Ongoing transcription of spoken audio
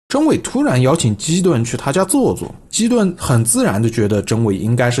真伟突然邀请基顿去他家坐坐，基顿很自然地觉得真伟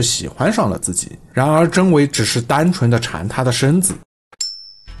应该是喜欢上了自己，然而真伟只是单纯地馋他的身子。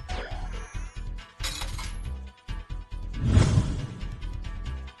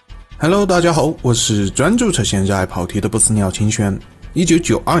Hello， 大家好，我是专注扯闲着爱跑题的不死鸟秦玄。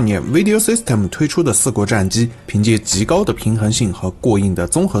1992年 Video System 推出的四国战机，凭借极高的平衡性和过硬的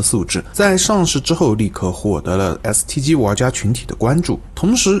综合素质，在上市之后立刻获得了 STG 玩家群体的关注。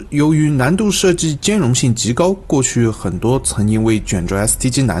同时，由于难度设计兼容性极高，过去很多曾因为卷轴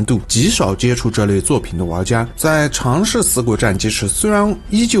STG 难度极少接触这类作品的玩家，在尝试四国战机时，虽然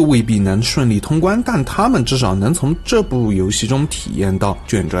依旧未必能顺利通关，但他们至少能从这部游戏中体验到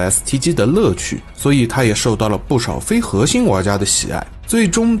卷轴 STG 的乐趣，所以它也受到了不少非核心玩家的喜爱。最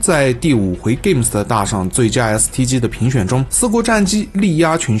终在第5回 Games 的大赏最佳 STG 的评选中，四国战机力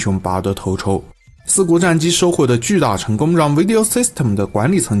压群雄拔得头筹。四国战机收获的巨大成功，让 Video System 的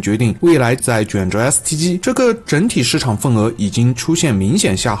管理层决定，未来在卷轴 STG 这个整体市场份额已经出现明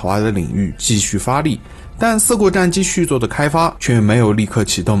显下滑的领域继续发力。但四国战机续作的开发却没有立刻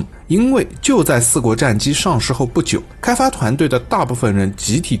启动，因为就在四国战机上市后不久，开发团队的大部分人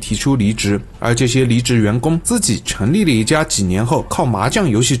集体提出离职，而这些离职员工自己成立了一家几年后靠麻将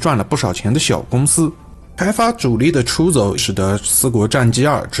游戏赚了不少钱的小公司。开发主力的出走使得四国战机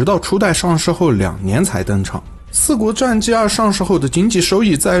2直到初代上市后2年才登场。四国战机2上市后的经济收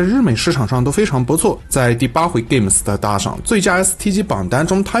益在日美市场上都非常不错，在第8回 Games 的大赏最佳 STG 榜单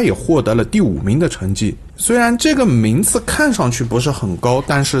中，它也获得了第5名的成绩。虽然这个名次看上去不是很高，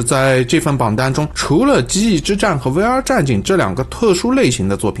但是在这份榜单中，除了机翼之战和 VR 战警这2个特殊类型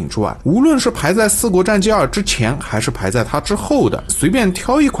的作品之外，无论是排在四国战机2之前还是排在它之后的，随便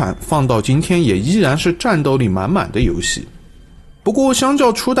挑一款放到今天也依然是战斗力满满的游戏。不过相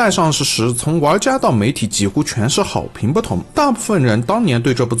较初代上市时，从玩家到媒体几乎全是好评不同，大部分人当年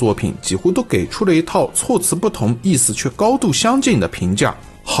对这部作品几乎都给出了一套措辞不同，意思却高度相近的评价：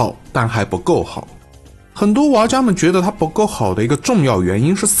好，但还不够好。很多玩家们觉得它不够好的一个重要原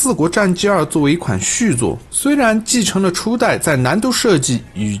因是四国战机2作为一款续作，虽然继承了初代在难度设计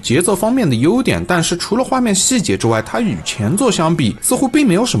与节奏方面的优点，但是除了画面细节之外，它与前作相比似乎并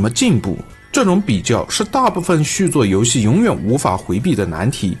没有什么进步。这种比较是大部分续作游戏永远无法回避的难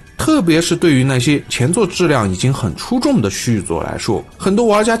题，特别是对于那些前作质量已经很出众的续作来说，很多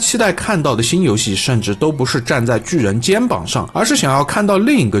玩家期待看到的新游戏甚至都不是站在巨人肩膀上，而是想要看到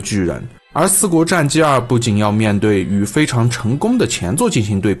另一个巨人。而四国战机2不仅要面对与非常成功的前作进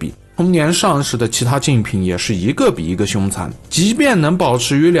行对比，同年上市的其他竞品也是一个比一个凶残，即便能保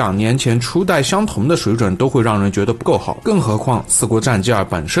持与2年前初代相同的水准，都会让人觉得不够好，更何况四国战机2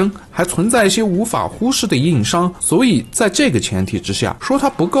本身还存在一些无法忽视的硬伤，所以在这个前提之下，说它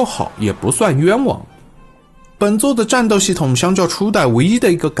不够好也不算冤枉。本作的战斗系统相较初代唯一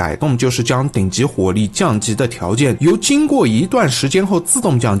的一个改动，就是将顶级火力降级的条件由经过一段时间后自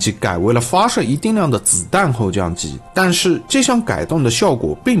动降级改为了发射一定量的子弹后降级。但是这项改动的效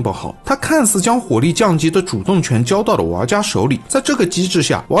果并不好，它看似将火力降级的主动权交到了玩家手里，在这个机制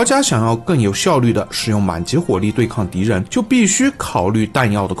下，玩家想要更有效率的使用满级火力对抗敌人，就必须考虑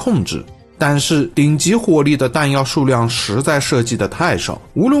弹药的控制。但是顶级火力的弹药数量实在设计的太少，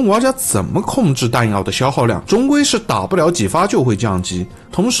无论玩家怎么控制弹药的消耗量，终归是打不了几发就会降级。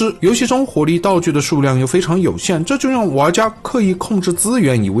同时游戏中火力道具的数量又非常有限，这就让玩家刻意控制资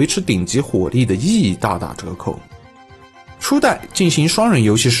源以维持顶级火力的意义大打折扣。初代进行双人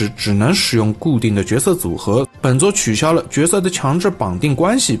游戏时只能使用固定的角色组合，本作取消了角色的强制绑定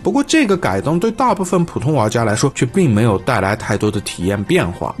关系，不过这个改动对大部分普通玩家来说却并没有带来太多的体验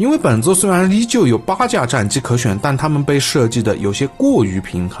变化，因为本作虽然依旧有8架战机可选，但它们被设计的有些过于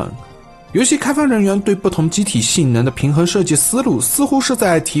平衡。游戏开发人员对不同机体性能的平衡设计思路似乎是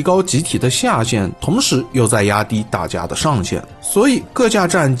在提高机体的下限，同时又在压低大家的上限，所以各架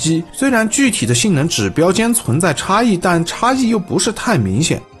战机虽然具体的性能指标间存在差异，但差异又不是太明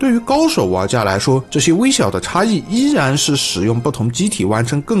显。对于高手玩家来说，这些微小的差异依然是使用不同机体完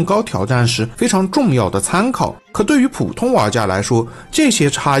成更高挑战时非常重要的参考，可对于普通玩家来说，这些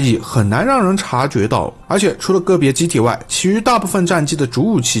差异很难让人察觉到，而且除了个别机体外，其余大部分战机的主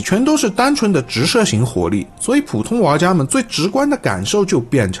武器全都是单纯的直射型火力，所以普通玩家们最直观的感受就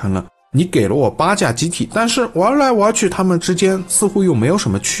变成了，你给了我8架机体，但是玩来玩去它们之间似乎又没有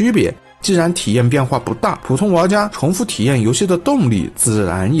什么区别。既然体验变化不大，普通玩家重复体验游戏的动力自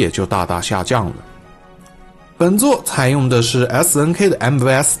然也就大大下降了。本作采用的是 SNK 的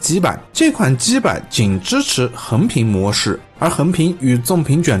MVS 基板，这款基板仅支持横屏模式，而横屏与纵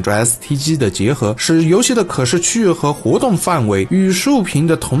屏卷轴 STG 的结合，使游戏的可视区域和活动范围与竖屏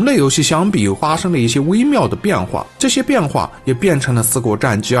的同类游戏相比发生了一些微妙的变化，这些变化也变成了《四国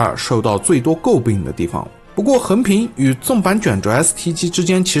战机2》受到最多诟病的地方。不过横屏与纵版卷轴 STG 之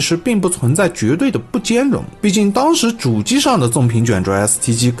间其实并不存在绝对的不兼容，毕竟当时主机上的纵屏卷轴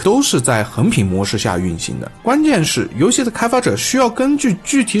STG 都是在横屏模式下运行的。关键是游戏的开发者需要根据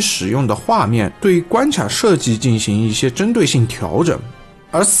具体使用的画面对关卡设计进行一些针对性调整。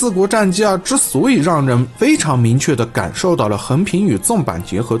而《四国战机2》之所以让人非常明确地感受到了横屏与纵版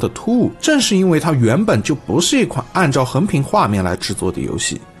结合的突兀，正是因为它原本就不是一款按照横屏画面来制作的游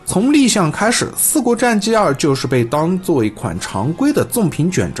戏。从立项开始，《四国战机2》就是被当作一款常规的纵屏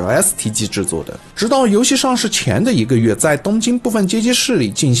卷轴 STG 制作的。直到游戏上市前的1个月，在东京部分街机室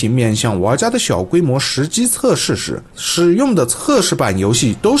里进行面向玩家的小规模实机测试时，使用的测试版游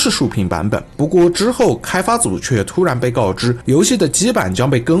戏都是竖屏版本。不过之后，开发组却突然被告知，游戏的基板将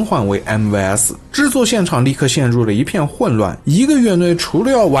被更换为 MVS， 制作现场立刻陷入了一片混乱。1个月内，除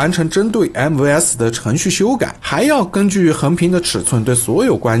了要完成针对 MVS 的程序修改，还要根据横屏的尺寸对所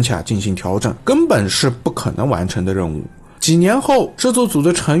有关卡进行调整，根本是不可能完成的任务。几年后，制作组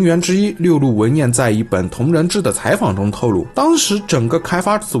的成员之一六路文彦在一本同人志的采访中透露，当时整个开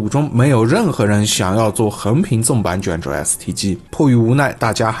发组中没有任何人想要做横屏纵版卷轴 STG， 迫于无奈，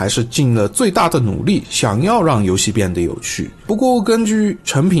大家还是尽了最大的努力，想要让游戏变得有趣。不过根据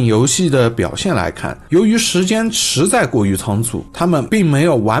成品游戏的表现来看，由于时间实在过于仓促，他们并没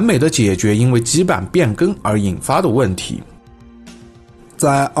有完美的解决因为基板变更而引发的问题。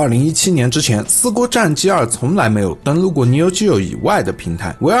在2017年之前，《四国战机2》从来没有登陆过 Neo Geo 以外的平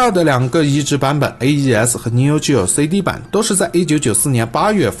台，唯二的2个移植版本 AES 和 Neo Geo CD 版都是在1994年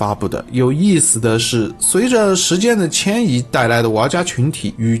8月发布的。有意思的是，随着时间的迁移带来的玩家群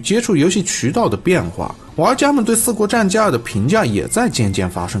体与接触游戏渠道的变化，玩家们对《四国战机2》的评价也在渐渐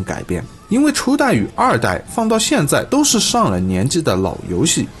发生改变。因为初代与2代放到现在都是上了年纪的老游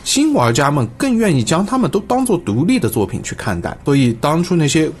戏，新玩家们更愿意将它们都当作独立的作品去看待，所以当初那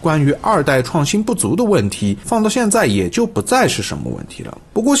些关于2代创新不足的问题放到现在也就不再是什么问题了。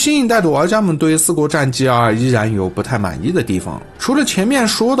不过新一代的玩家们对《四国战机2》依然有不太满意的地方，除了前面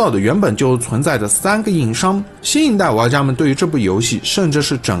说到的原本就存在的3个硬伤，新一代玩家们对于这部游戏甚至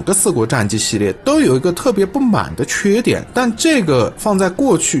是整个四国战机系列都有一个特别不满的缺点，但这个放在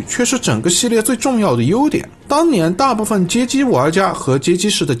过去却是整个系列最重要的优点。当年大部分街机玩家和街机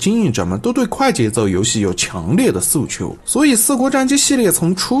室的经营者们都对快节奏游戏有强烈的诉求，所以四国战机系列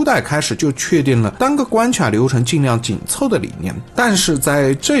从初代开始就确定了单个关卡流程尽量紧凑的理念，但是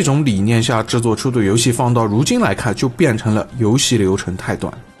在这种理念下制作出的游戏放到如今来看就变成了游戏流程太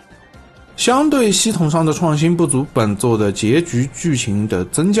短。相对系统上的创新不足，本作的结局剧情的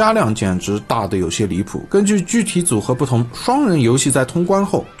增加量简直大的有些离谱。根据具体组合不同，双人游戏在通关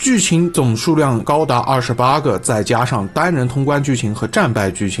后剧情总数量高达28个，再加上单人通关剧情和战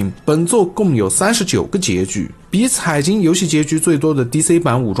败剧情，本作共有39个结局，比彩金游戏结局最多的 DC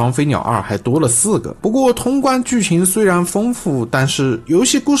版武装飞鸟2还多了4个。不过通关剧情虽然丰富，但是游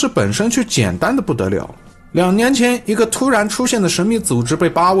戏故事本身却简单的不得了。2年前，一个突然出现的神秘组织被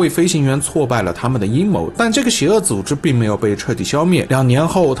8位飞行员挫败了他们的阴谋，但这个邪恶组织并没有被彻底消灭。2年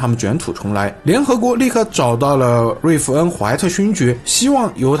后，他们卷土重来，联合国立刻找到了瑞弗恩·怀特勋爵，希望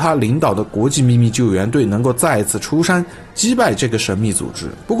由他领导的国际秘密救援队能够再一次出山击败这个神秘组织。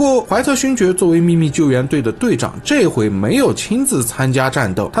不过，怀特勋爵作为秘密救援队的队长，这回没有亲自参加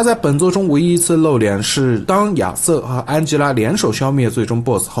战斗。他在本作中唯一一次露脸是当亚瑟和安吉拉联手消灭最终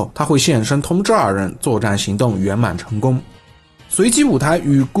BOSS 后，他会现身通知2人，作战行动圆满成功。随机舞台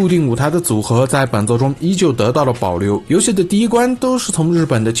与固定舞台的组合在本作中依旧得到了保留。游戏的第一关都是从日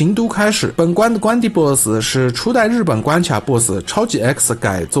本的京都开始，本关的关帝 BOSS 是初代日本关卡 BOSS 超级 X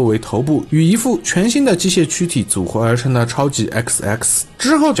改作为头部，与一副全新的机械躯体组合而成的超级 XX。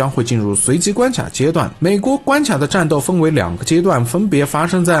之后将会进入随机关卡阶段。美国关卡的战斗分为2个阶段，分别发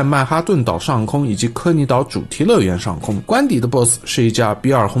生在曼哈顿岛上空以及科尼岛主题乐园上空。关底的 BOSS 是一架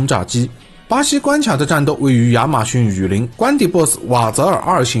B2 轰炸机。巴西关卡的战斗位于亚马逊雨林，关底 BOSS 瓦泽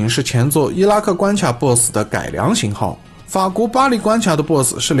尔2型是前作伊拉克关卡 BOSS 的改良型号。法国巴黎关卡的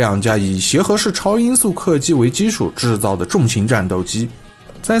BOSS 是2架以协和式超音速客机为基础制造的重型战斗机。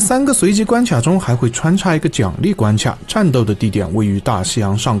在3个随机关卡中还会穿插一个奖励关卡，战斗的地点位于大西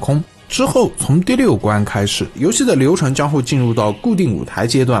洋上空。之后从第6关开始，游戏的流程将会进入到固定舞台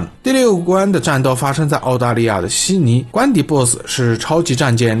阶段。第6关的战斗发生在澳大利亚的悉尼，关底 BOSS 是超级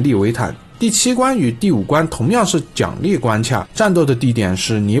战舰利维坦。第7关与第5关同样是奖励关卡，战斗的地点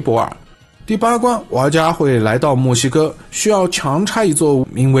是尼泊尔。第第8关，玩家会来到墨西哥，需要强拆一座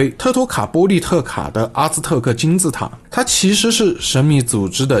名为特托卡波利特卡的阿兹特克金字塔，它其实是神秘组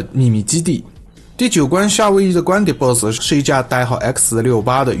织的秘密基地。第9关，夏威夷的关底 BOSS 是一架代号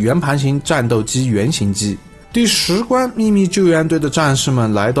X68 的圆盘型战斗机原型机。第10关，秘密救援队的战士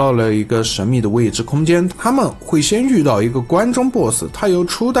们来到了一个神秘的未知空间，他们会先遇到一个关中 BOSS， 它由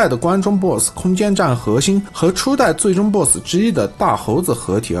初代的关中 BOSS 空间站核心和初代最终 BOSS 之一的大猴子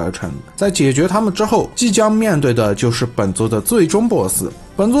合体而成。在解决他们之后，即将面对的就是本作的最终 BOSS。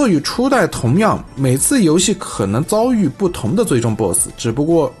本作与初代同样，每次游戏可能遭遇不同的最终 BOSS， 只不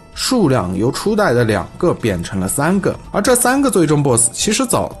过数量由初代的2个变成了3个，而这3个最终 BOSS 其实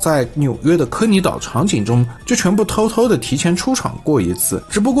早在纽约的科尼岛场景中就全部偷偷的提前出场过一次，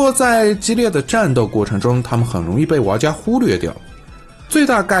只不过在激烈的战斗过程中，他们很容易被玩家忽略掉。最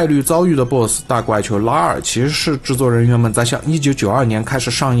大概率遭遇的 BOSS 大怪球拉尔其实是制作人员们在向1992年开始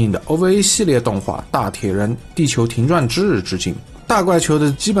上映的 OVA 系列动画《大铁人：地球停转之日》致敬。大怪球的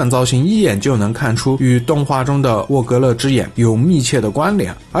基本造型一眼就能看出与动画中的沃格勒之眼有密切的关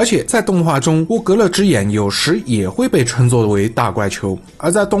联，而且在动画中沃格勒之眼有时也会被称作为大怪球，而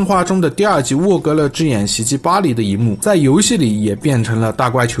在动画中的第2集沃格勒之眼袭击巴黎的一幕，在游戏里也变成了大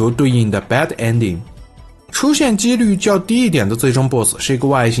怪球对应的 Bad Ending。出现几率较低一点的最终 BOSS 是一个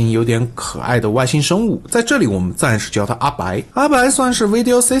外形有点可爱的外星生物，在这里我们暂时叫它阿白。阿白算是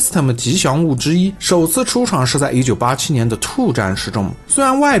Video System 吉祥物之一，首次出场是在1987年的兔战士中。虽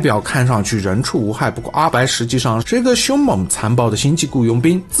然外表看上去人畜无害，不过阿白实际上是一个凶猛残暴的星际雇佣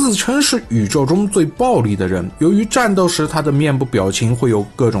兵，自称是宇宙中最暴力的人。由于战斗时他的面部表情会有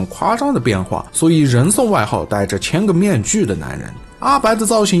各种夸张的变化，所以人送外号戴着千个面具的男人。阿白的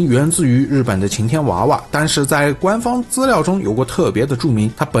造型源自于日本的晴天娃娃，但是在官方资料中有过特别的注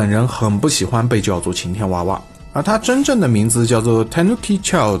明，他本人很不喜欢被叫做晴天娃娃，而他真正的名字叫做 Tanuki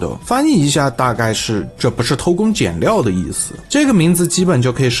Child， 翻译一下大概是这不是偷工减料的意思。这个名字基本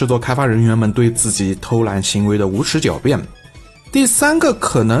就可以视作开发人员们对自己偷懒行为的无耻狡辩。第3个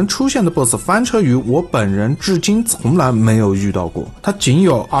可能出现的 BOSS 翻车鱼，我本人至今从来没有遇到过，它仅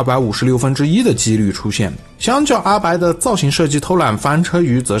有256%的几率出现。相较阿白的造型设计偷懒，翻车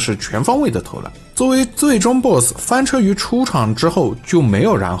鱼则是全方位的偷懒。作为最终 BOSS， 翻车鱼出场之后就没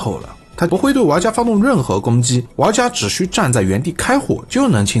有然后了。它不会对玩家发动任何攻击，玩家只需站在原地开火就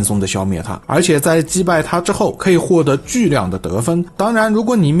能轻松的消灭它，而且在击败它之后可以获得巨量的得分。当然，如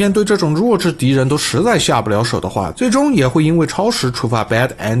果你面对这种弱智敌人都实在下不了手的话，最终也会因为超时触发 Bad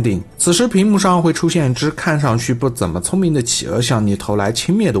Ending。此时屏幕上会出现一只看上去不怎么聪明的企鹅向你投来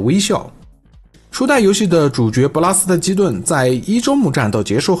轻蔑的微笑。初代游戏的主角布拉斯特基顿在1周目战斗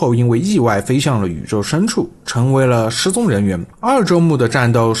结束后，因为意外飞向了宇宙深处，成为了失踪人员。2周目的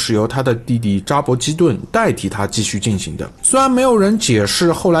战斗是由他的弟弟扎博基顿代替他继续进行的。虽然没有人解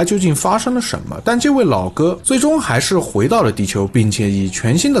释后来究竟发生了什么，但这位老哥最终还是回到了地球，并且以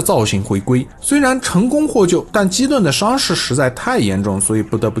全新的造型回归。虽然成功获救，但基顿的伤势实在太严重，所以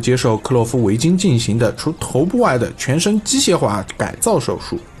不得不接受克洛夫维金进行的除头部外的全身机械化改造手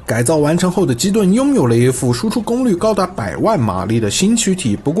术。改造完成后的基顿拥有了一副输出功率高达100万马力的新躯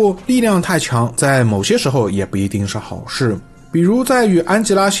体，不过力量太强，在某些时候也不一定是好事。比如在与安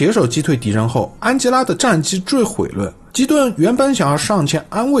吉拉携手击退敌人后，安吉拉的战机坠毁了。基顿原本想要上前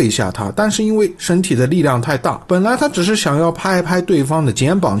安慰一下他，但是因为身体的力量太大，本来他只是想要拍拍对方的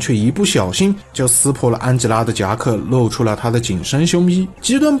肩膀，却一不小心就撕破了安吉拉的夹克，露出了他的紧身胸衣。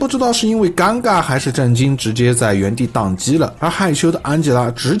基顿不知道是因为尴尬还是震惊，直接在原地宕机了，而害羞的安吉拉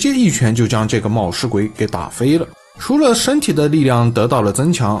直接一拳就将这个冒失鬼给打飞了。除了身体的力量得到了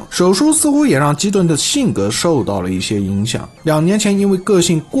增强，手术似乎也让基顿的性格受到了一些影响。2年前因为个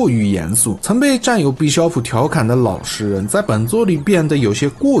性过于严肃，曾被战友毕肖普调侃的老实人，在本作里变得有些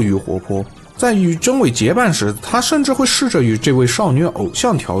过于活泼。在与真伟结伴时，他甚至会试着与这位少女偶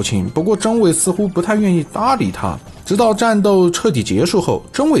像调情，不过真伟似乎不太愿意搭理他。直到战斗彻底结束后，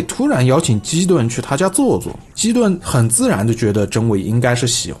真伟突然邀请基顿去他家坐坐，基顿很自然地觉得真伟应该是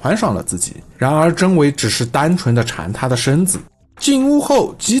喜欢上了自己，然而真伟只是单纯地缠他的身子。进屋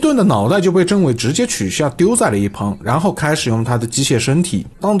后，基顿的脑袋就被真伟直接取下丢在了一旁，然后开始用他的机械身体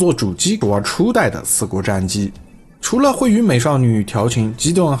当作主机玩初代的四国战机。除了会与美少女调情，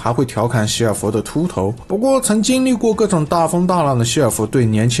基顿还会调侃希尔弗的秃头。不过曾经历过各种大风大浪的希尔弗对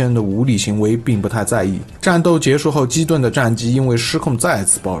年轻人的无理行为并不太在意。战斗结束后，基顿的战机因为失控再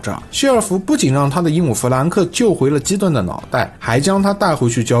次爆炸，希尔弗不仅让他的鹦鹉弗兰克救回了基顿的脑袋，还将他带回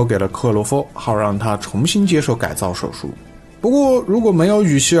去交给了克罗夫，好让他重新接受改造手术。不过如果没有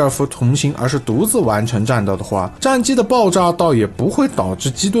与希尔弗同行，而是独自完成战斗的话，战机的爆炸倒也不会导致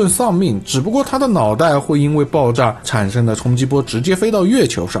基顿丧命，只不过他的脑袋会因为爆炸产生的冲击波直接飞到月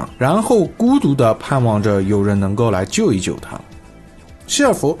球上，然后孤独地盼望着有人能够来救一救他。希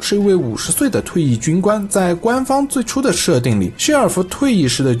尔弗是一位50岁的退役军官，在官方最初的设定里，希尔弗退役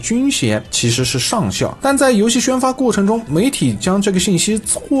时的军衔其实是上校，但在游戏宣发过程中，媒体将这个信息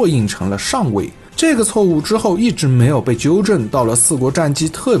错印成了上尉。这个错误之后一直没有被纠正，到了四国战机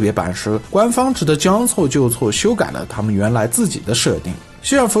特别版时，官方只得将错就错，修改了他们原来自己的设定。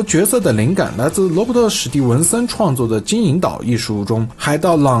希尔弗角色的灵感来自罗伯特·史蒂文森创作的《金银岛》一书中，海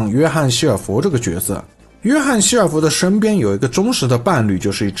盗朗约翰·希尔弗这个角色。约翰·希尔弗的身边有一个忠实的伴侣，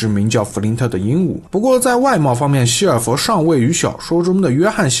就是一只名叫弗林特的鹦鹉。不过在外貌方面，希尔弗上尉与小说中的约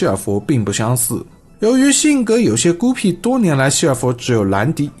翰·希尔弗并不相似。由于性格有些孤僻，多年来希尔弗只有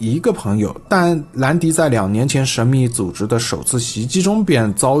兰迪一个朋友，但兰迪在2年前神秘组织的首次袭击中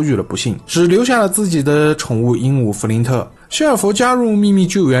便遭遇了不幸，只留下了自己的宠物鹦鹉弗林特。希尔弗加入秘密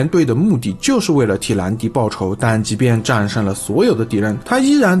救援队的目的就是为了替兰迪报仇，但即便战胜了所有的敌人，他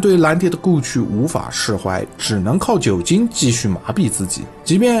依然对兰迪的故去无法释怀，只能靠酒精继续麻痹自己。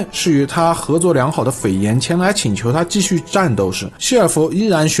即便是与他合作良好的斐言前来请求他继续战斗时，希尔弗依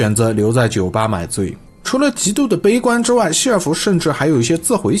然选择留在酒吧买醉。除了极度的悲观之外，希尔弗甚至还有一些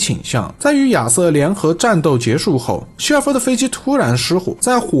自毁倾向。在与亚瑟联合战斗结束后，希尔弗的飞机突然失火，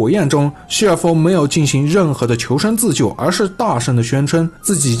在火焰中，希尔弗没有进行任何的求生自救，而是大声地宣称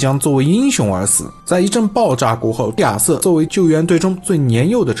自己将作为英雄而死。在一阵爆炸过后，亚瑟作为救援队中最年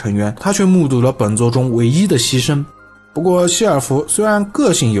幼的成员，他却目睹了本作中唯一的牺牲。不过希尔弗虽然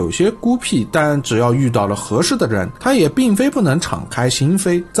个性有些孤僻，但只要遇到了合适的人，他也并非不能敞开心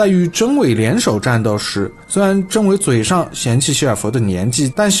扉。在与真伪联手战斗时，虽然真伪嘴上嫌弃希尔弗的年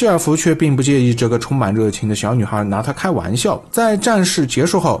纪，但希尔弗却并不介意这个充满热情的小女孩拿他开玩笑。在战事结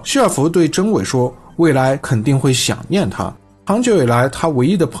束后，希尔弗对真伪说，未来肯定会想念他。长久以来，他唯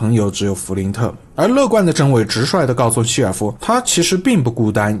一的朋友只有弗林特，而乐观的真伪直率地告诉希尔弗，他其实并不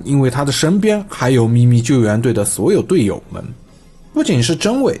孤单，因为他的身边还有秘密救援队的所有队友们。不仅是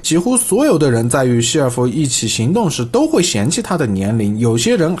真伪，几乎所有的人在与希尔弗一起行动时都会嫌弃他的年龄，有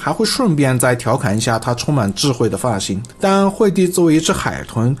些人还会顺便再调侃一下他充满智慧的发型。但惠蒂作为一只海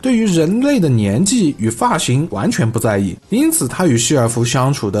豚，对于人类的年纪与发型完全不在意，因此他与希尔弗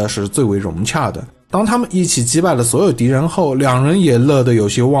相处的是最为融洽的。当他们一起击败了所有敌人后，两人也乐得有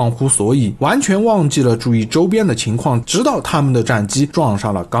些忘乎所以，完全忘记了注意周边的情况，直到他们的战机撞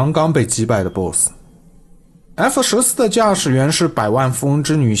上了刚刚被击败的 BOSS。F-14 的驾驶员是百万富翁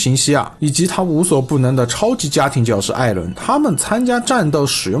之女辛西娅，以及她无所不能的超级家庭教师艾伦。他们参加战斗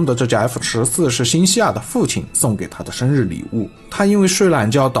使用的这架 F-14 是辛西娅的父亲送给她的生日礼物。她因为睡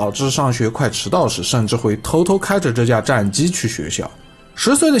懒觉导致上学快迟到时，甚至会偷偷开着这架战机去学校。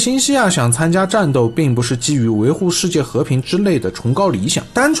10岁的辛西娅想参加战斗，并不是基于维护世界和平之类的崇高理想，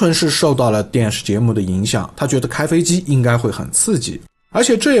单纯是受到了电视节目的影响。她觉得开飞机应该会很刺激。而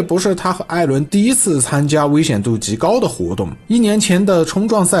且这也不是他和艾伦第一次参加危险度极高的活动。1年前的冲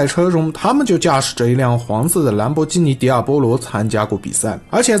撞赛车中，他们就驾驶着一辆黄色的兰博基尼迪亚波罗参加过比赛，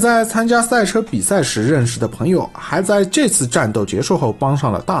而且在参加赛车比赛时认识的朋友，还在这次战斗结束后帮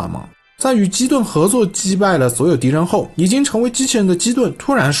上了大忙。在与基顿合作击败了所有敌人后，已经成为机器人的基顿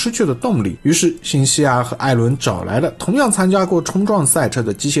突然失去了动力，于是辛西娅和艾伦找来了同样参加过冲撞赛车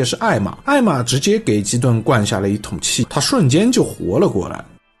的机械师艾玛，艾玛直接给基顿灌下了一桶气，他瞬间就活了过来。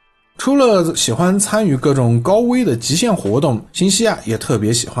除了喜欢参与各种高危的极限活动，辛西娅也特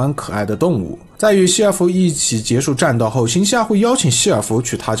别喜欢可爱的动物。在与希尔弗一起结束战斗后，辛西娅会邀请希尔弗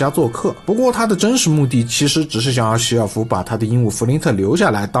去他家做客，不过他的真实目的其实只是想要希尔弗把他的鹦鹉弗林特留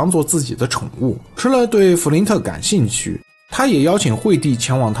下来当做自己的宠物。除了对弗林特感兴趣，他也邀请惠蒂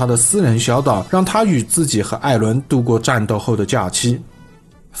前往他的私人小岛，让他与自己和艾伦度过战斗后的假期。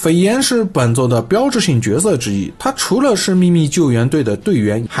斐言是本作的标志性角色之一，他除了是秘密救援队的队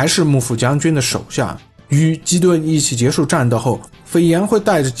员，还是幕府将军的手下。与基顿一起结束战斗后，斐言会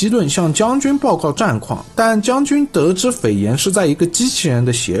带着基顿向将军报告战况，但将军得知斐言是在一个机器人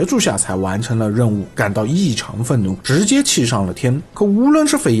的协助下才完成了任务，感到异常愤怒，直接气上了天。可无论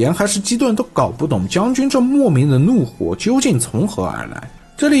是斐言还是基顿都搞不懂将军这莫名的怒火究竟从何而来。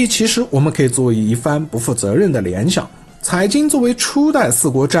这里其实我们可以做一番不负责任的联想，彩晶作为初代四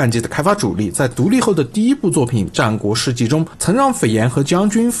国战记的开发主力，在独立后的第一部作品《战国世纪》中，曾让斐炎和将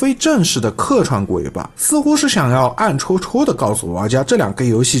军非正式的客串过一把，似乎是想要暗戳戳的告诉玩家，这两个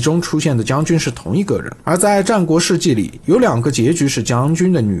游戏中出现的将军是同一个人。而在《战国世纪》里，有2个结局是将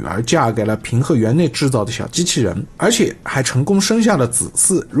军的女儿嫁给了平和园内制造的小机器人，而且还成功生下了子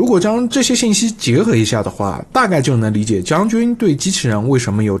嗣。如果将这些信息结合一下的话，大概就能理解将军对机器人为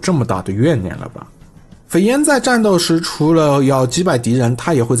什么有这么大的怨念了吧。斐炎在战斗时除了要击败敌人，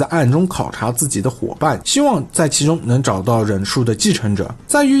他也会在暗中考察自己的伙伴，希望在其中能找到忍术的继承者。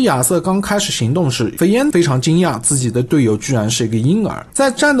在与亚瑟刚开始行动时，斐炎非常惊讶自己的队友居然是一个婴儿。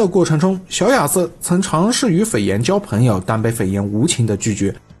在战斗过程中，小亚瑟曾尝试与斐炎交朋友，但被斐炎无情地拒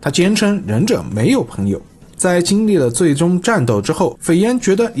绝，他坚称忍者没有朋友。在经历了最终战斗之后，斐炎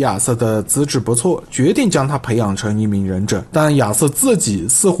觉得亚瑟的资质不错，决定将他培养成一名忍者，但亚瑟自己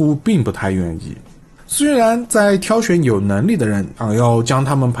似乎并不太愿意。虽然在挑选有能力的人要将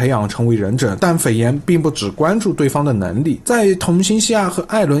他们培养成为忍者，但斐炎并不只关注对方的能力。在同辛西亚和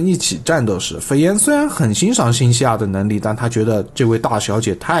艾伦一起战斗时，斐炎虽然很欣赏辛西亚的能力，但他觉得这位大小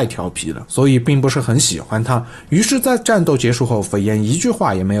姐太调皮了，所以并不是很喜欢她。于是在战斗结束后，斐炎一句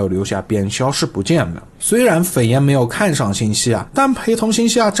话也没有留下，便消失不见了。虽然斐炎没有看上辛西亚，但陪同辛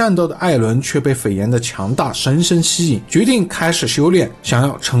西亚战斗的艾伦却被斐炎的强大深深吸引，决定开始修炼，想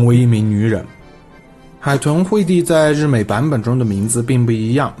要成为一名女人。海豚惠帝在日美版本中的名字并不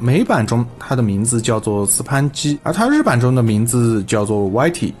一样，美版中他的名字叫做斯潘基，而他日版中的名字叫做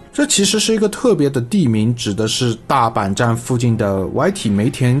YT。 这其实是一个特别的地名，指的是大阪站附近的 YT 梅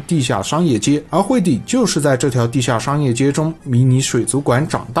田地下商业街，而惠帝就是在这条地下商业街中迷你水族馆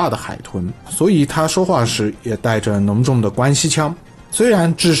长大的海豚，所以他说话时也带着浓重的关西腔。虽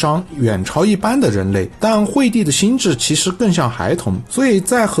然智商远超一般的人类，但惠帝的心智其实更像孩童，所以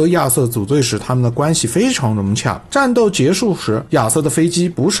在和亚瑟组队时，他们的关系非常融洽。战斗结束时，亚瑟的飞机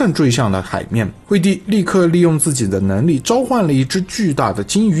不慎坠向了海面，惠帝立刻利用自己的能力召唤了一只巨大的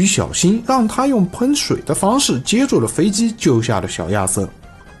金鱼小新，让他用喷水的方式接住了飞机，救下了小亚瑟。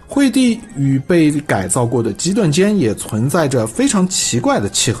惠帝与被改造过的基顿间也存在着非常奇怪的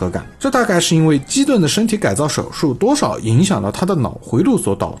契合感，这大概是因为基顿的身体改造手术多少影响了他的脑回路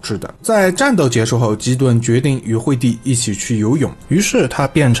所导致的。在战斗结束后，基顿决定与惠帝一起去游泳，于是他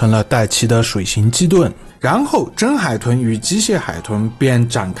变成了带鳍的水型基顿，然后真海豚与机械海豚便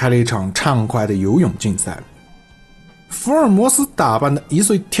展开了一场畅快的游泳竞赛。福尔摩斯打扮的1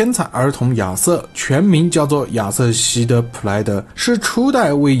岁天才儿童亚瑟，全名叫做亚瑟·希德普莱德，是初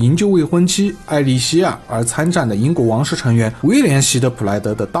代为营救未婚妻艾莉西亚而参战的英国王室成员威廉·希德普莱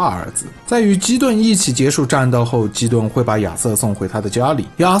德的大儿子。在与基顿一起结束战斗后，基顿会把亚瑟送回他的家里，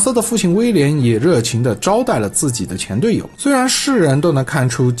亚瑟的父亲威廉也热情地招待了自己的前队友。虽然世人都能看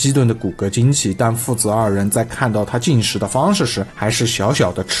出基顿的骨骼惊奇，但父子2人在看到他进食的方式时，还是小小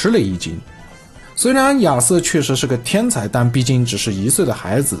的吃了一惊。虽然亚瑟确实是个天才，但毕竟只是1岁的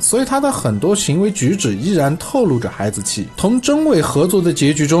孩子，所以他的很多行为举止依然透露着孩子气。同真伪合作的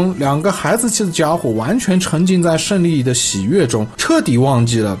结局中，2个孩子气的家伙完全沉浸在胜利的喜悦中，彻底忘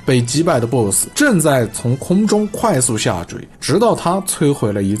记了被击败的 BOSS 正在从空中快速下坠，直到他摧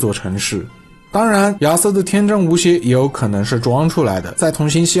毁了一座城市。当然，亚瑟的天真无邪也有可能是装出来的。在同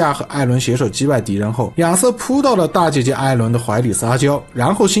辛西亚和艾伦携手击败敌人后，亚瑟扑到了大姐姐艾伦的怀里撒娇，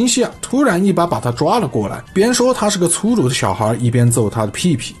然后辛西亚突然一把把他抓了过来，边说他是个粗鲁的小孩，一边揍他的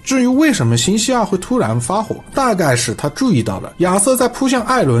屁屁。至于为什么辛西亚会突然发火，大概是他注意到了亚瑟在扑向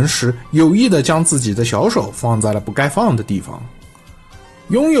艾伦时有意地将自己的小手放在了不该放的地方。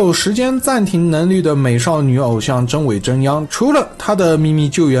拥有时间暂停能力的美少女偶像真伪真央，除了她的秘密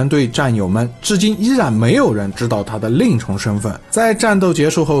救援队战友们，至今依然没有人知道她的另一重身份。在战斗结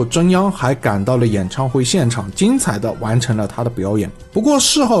束后，真央还赶到了演唱会现场，精彩地完成了她的表演。不过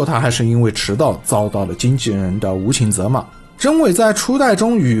事后她还是因为迟到遭到了经纪人的无情责骂。真伪在初代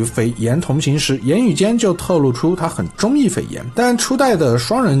中与斐炎同行时，言语间就透露出他很中意斐炎，但初代的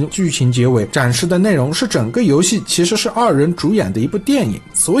双人剧情结尾展示的内容是整个游戏其实是2人主演的一部电影，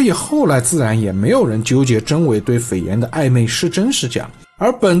所以后来自然也没有人纠结真伪对斐炎的暧昧是真是假。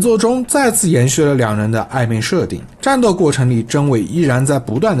而本作中再次延续了2人的暧昧设定，战斗过程里真伪依然在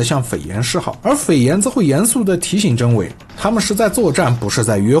不断地向斐炎示好，而斐炎则会严肃地提醒真伪，他们是在作战，不是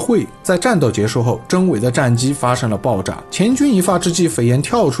在约会。在战斗结束后，真伪的战机发生了爆炸，千钧一发之际，斐炎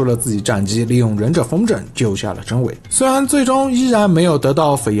跳出了自己战机，利用忍者风筝救下了真伪。虽然最终依然没有得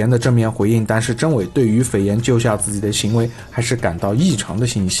到斐炎的正面回应，但是真伪对于斐炎救下自己的行为还是感到异常的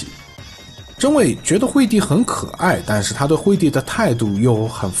欣喜。真伟觉得惠帝很可爱，但是他对惠帝的态度又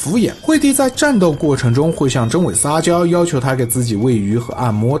很敷衍。惠帝在战斗过程中会向真伟撒娇，要求他给自己喂鱼和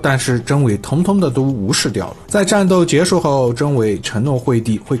按摩，但是真伟通通的都无视掉了。在战斗结束后，真伟承诺惠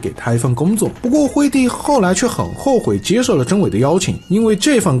帝会给他一份工作，不过惠帝后来却很后悔接受了真伟的邀请，因为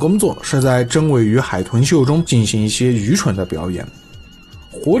这份工作是在真伟与海豚秀中进行一些愚蠢的表演。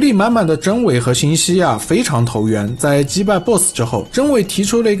活力满满的真伟和辛西亚非常投缘，在击败 BOSS 之后，真伟提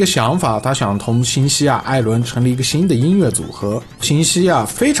出了一个想法，他想同辛西亚、艾伦成立一个新的音乐组合。辛西亚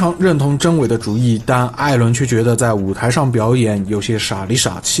非常认同真伟的主意，但艾伦却觉得在舞台上表演有些傻里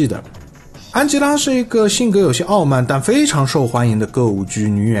傻气的。安吉拉是一个性格有些傲慢但非常受欢迎的歌舞剧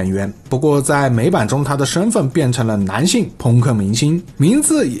女演员，不过在美版中她的身份变成了男性朋克明星，名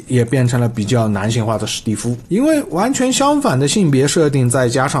字也变成了比较男性化的史蒂夫。因为完全相反的性别设定，再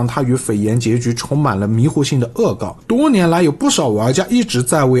加上她与斐言结局充满了迷惑性的恶搞，多年来有不少玩家一直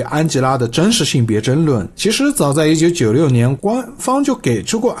在为安吉拉的真实性别争论。其实早在1996年，官方就给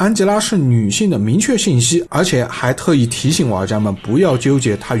出过安吉拉是女性的明确信息，而且还特意提醒玩家们不要纠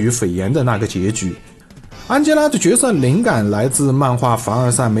结她与斐言的那个结局。安吉拉的角色灵感来自漫画《凡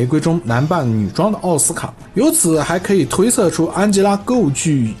尔赛玫瑰》中男扮女装的奥斯卡，由此还可以推测出安吉拉歌舞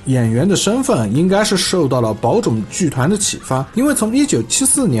剧演员的身份应该是受到了宝冢剧团的启发，因为从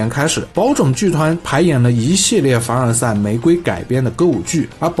1974年开始，宝冢剧团排演了一系列《凡尔赛玫瑰》改编的歌舞剧，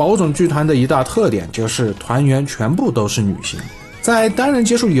而宝冢剧团的一大特点就是团员全部都是女性。在单人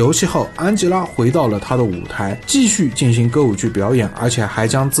结束游戏后，安吉拉回到了她的舞台，继续进行歌舞剧表演，而且还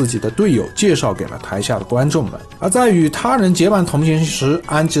将自己的队友介绍给了台下的观众们。而在与他人结伴同行时，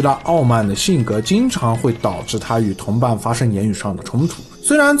安吉拉傲慢的性格经常会导致她与同伴发生言语上的冲突。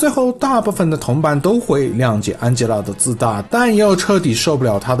虽然最后大部分的同伴都会谅解安吉拉的自大，但也有彻底受不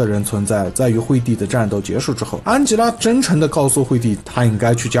了她的人存在。在与惠帝的战斗结束之后，安吉拉真诚地告诉惠帝她应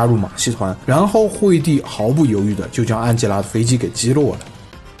该去加入马戏团，然后惠帝毫不犹豫地就将安吉拉的飞机给击落了。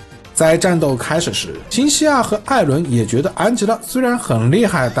在战斗开始时，辛西亚和艾伦也觉得安吉拉虽然很厉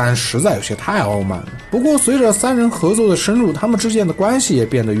害，但实在有些太傲慢了。不过随着三人合作的深入，他们之间的关系也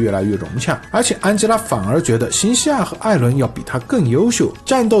变得越来越融洽，而且安吉拉反而觉得辛西亚和艾伦要比他更优秀。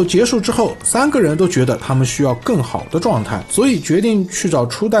战斗结束之后，三个人都觉得他们需要更好的状态，所以决定去找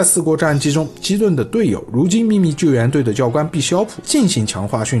初代四国战机中基顿的队友，如今秘密救援队的教官毕肖普进行强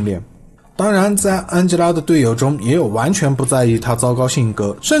化训练。当然，在安吉拉的队友中也有完全不在意她糟糕性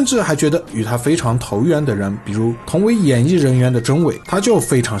格，甚至还觉得与她非常投缘的人，比如同为演艺人员的真伟，他就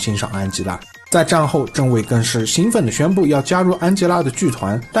非常欣赏安吉拉。在战后，真伟更是兴奋地宣布要加入安吉拉的剧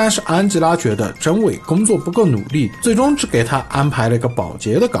团，但是安吉拉觉得真伟工作不够努力，最终只给他安排了一个保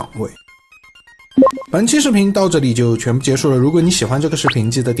洁的岗位。本期视频到这里就全部结束了。如果你喜欢这个视频，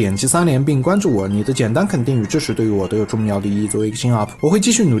记得点击3连并关注我，你的简单肯定与支持对于我都有重要的意义。作为一个新 UP， 我会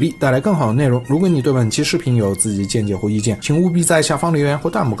继续努力带来更好的内容。如果你对本期视频有自己见解或意见，请务必在下方留言或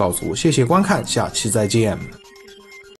弹幕告诉我。谢谢观看，下期再见。